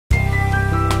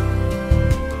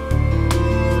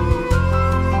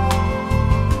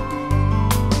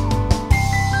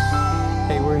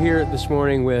here this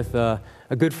morning with a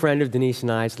good friend of Denise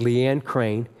and I's, Leanne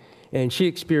Crane, and she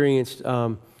experienced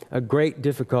a great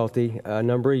difficulty a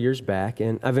number of years back,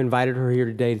 and I've invited her here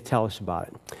today to tell us about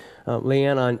it.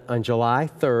 Leanne, on July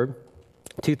 3rd,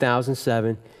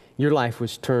 2007, your life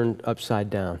was turned upside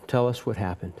down. Tell us what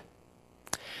happened.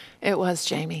 It was,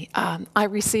 Jamie. I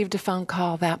received a phone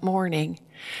call that morning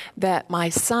that my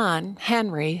son,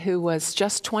 Henry, who was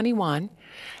just 21,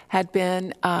 had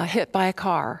been hit by a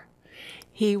car.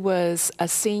 He was a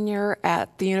senior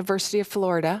at the University of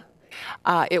Florida.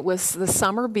 It was the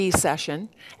summer B session,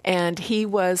 and he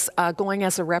was going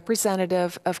as a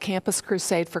representative of Campus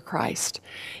Crusade for Christ.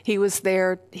 He was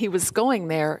going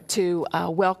there to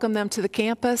welcome them to the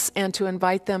campus and to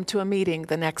invite them to a meeting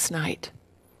the next night.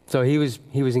 So he was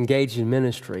engaged in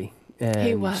ministry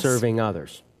and serving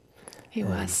others. He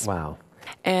was. Wow.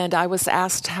 And I was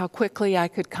asked how quickly I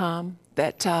could come,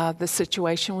 that the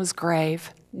situation was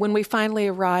grave. When we finally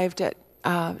arrived at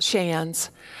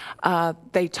Shands,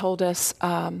 they told us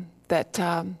that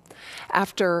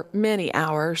after many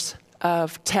hours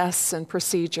of tests and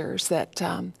procedures that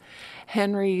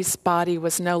Henry's body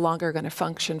was no longer going to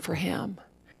function for him.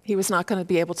 He was not going to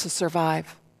be able to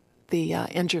survive the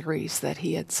injuries that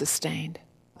he had sustained.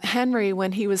 Henry,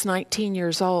 when he was 19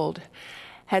 years old,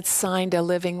 had signed a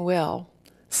living will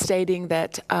stating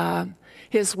that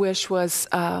his wish was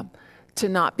to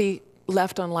not be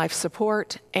left on life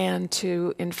support and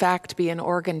to, in fact, be an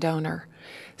organ donor.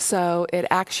 So it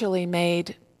actually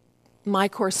made my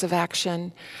course of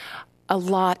action a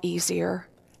lot easier,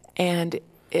 and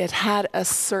it had a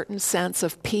certain sense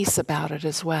of peace about it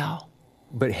as well.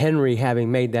 But Henry, having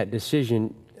made that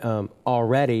decision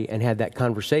already and had that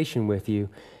conversation with you,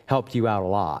 helped you out a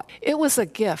lot. It was a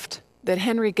gift that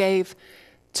Henry gave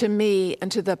to me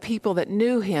and to the people that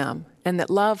knew him and that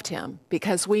loved him,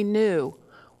 because we knew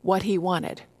what he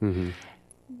wanted. Mm-hmm.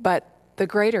 But the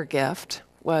greater gift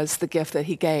was the gift that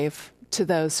he gave to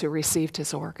those who received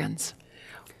his organs.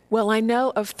 Well, I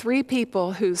know of 3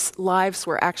 people whose lives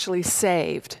were actually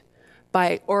saved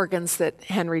by organs that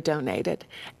Henry donated.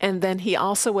 And then he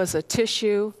also was a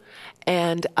tissue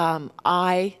and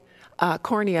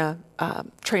cornea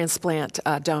transplant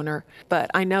donor.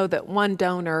 But I know that one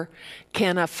donor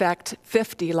can affect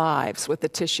 50 lives with the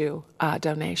tissue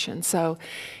donation. So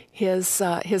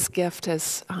his gift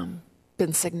has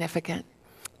been significant.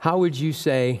 How would you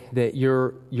say that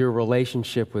your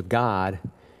relationship with God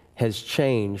has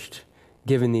changed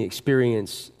given the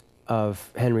experience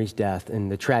of Henry's death and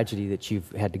the tragedy that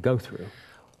you've had to go through?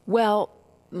 Well,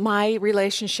 my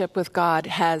relationship with God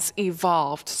has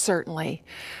evolved, certainly.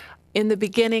 In the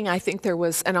beginning, I think there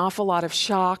was an awful lot of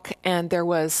shock, and there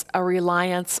was a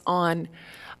reliance on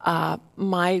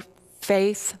my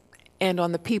faith and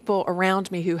on the people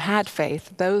around me who had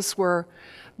faith. Those were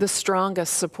the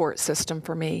strongest support system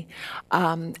for me.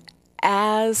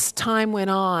 As time went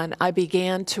on, I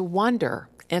began to wonder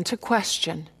and to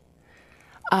question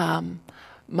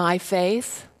my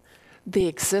faith, the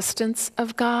existence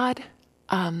of God,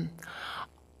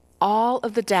 all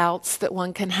of the doubts that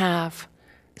one can have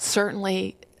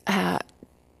certainly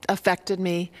affected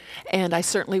me, and I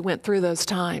certainly went through those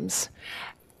times.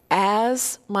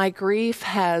 As my grief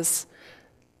has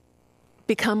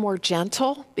become more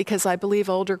gentle, because I believe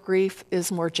older grief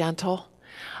is more gentle,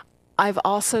 I've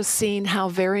also seen how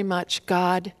very much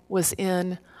God was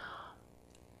in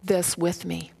this with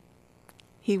me.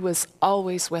 He was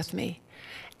always with me.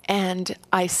 And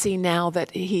I see now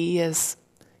that he is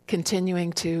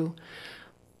continuing to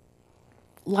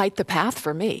light the path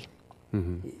for me.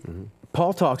 Mm-hmm. Mm-hmm.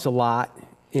 Paul talks a lot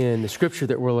in the scripture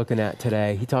that we're looking at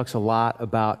today. He talks a lot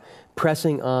about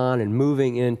pressing on and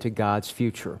moving into God's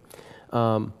future.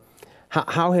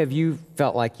 How have you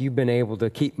felt like you've been able to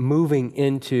keep moving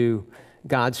into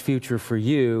God's future for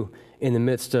you in the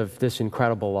midst of this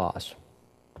incredible loss?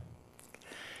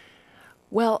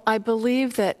 Well, I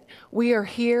believe that we are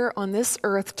here on this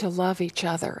earth to love each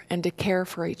other and to care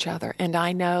for each other. And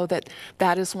I know that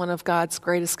that is one of God's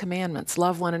greatest commandments.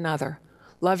 Love one another.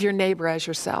 Love your neighbor as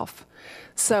yourself.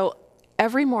 So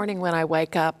every morning when I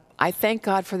wake up, I thank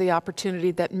God for the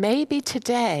opportunity that maybe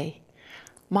today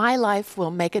my life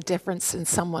will make a difference in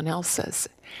someone else's.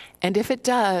 And if it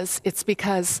does, it's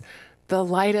because the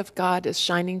light of God is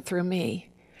shining through me.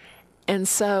 And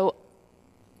so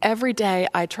every day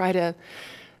I try to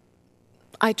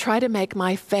make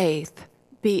my faith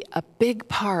be a big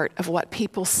part of what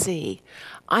people see.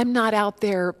 I'm not out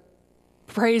there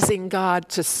praising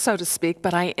God, so to speak,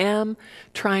 but I am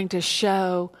trying to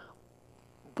show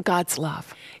God's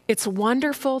love. It's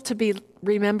wonderful to be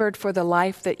remembered for the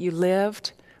life that you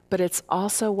lived, but it's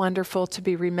also wonderful to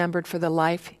be remembered for the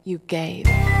life you gave.